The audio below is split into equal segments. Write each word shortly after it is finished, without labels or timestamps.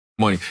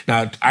money.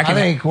 Now, I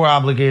think we're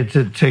obligated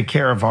to take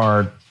care of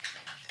our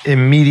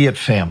immediate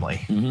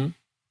family. Mm-hmm.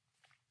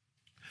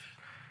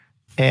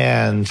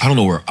 And I don't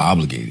know where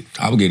obligated.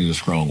 Obligated is a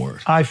strong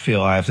word. I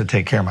feel I have to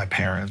take care of my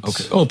parents.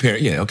 Okay. Oh,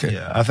 parent. Yeah. Okay.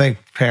 Yeah. I think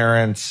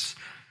parents,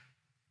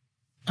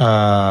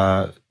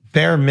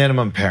 bare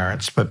minimum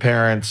parents, but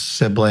parents,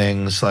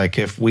 siblings, like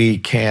if we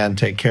can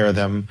take care of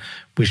them,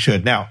 we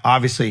should. Now,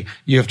 obviously,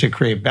 you have to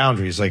create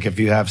boundaries. Like if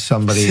you have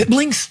somebody.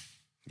 Siblings?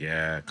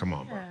 Yeah. Come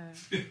on, bro.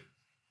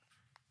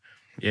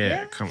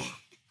 Yeah. Come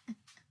on.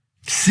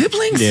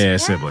 Siblings? Yeah,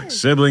 siblings.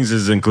 Siblings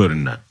is included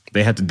in that.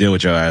 They have to deal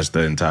with your ass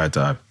the entire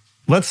time.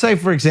 Let's say,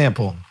 for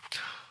example,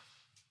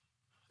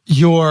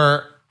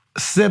 your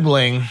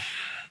sibling,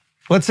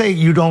 let's say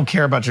you don't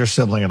care about your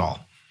sibling at all,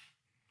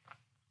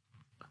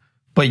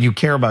 but you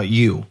care about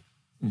you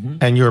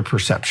and your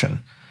perception,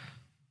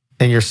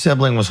 and your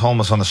sibling was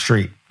homeless on the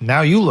street.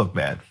 Now you look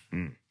bad.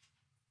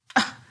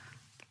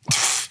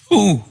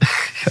 Ooh.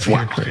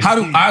 Wow. How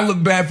do I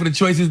look bad for the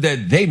choices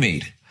that they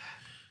made?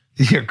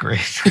 You're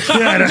great.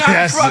 I'm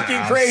not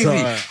fucking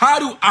crazy. How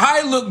do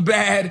I look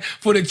bad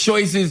for the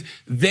choices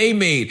they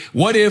made?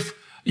 What if,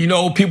 you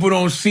know, people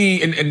don't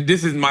see, and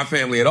this isn't my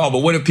family at all, but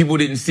what if people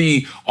didn't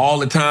see all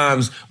the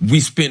times we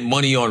spent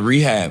money on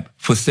rehab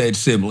for said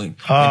sibling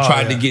and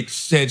tried to get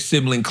said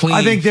sibling clean?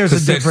 I think there's a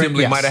different, said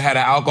sibling might have had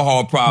an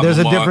alcohol problem,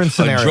 there's a different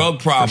scenario, a drug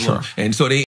problem, and so they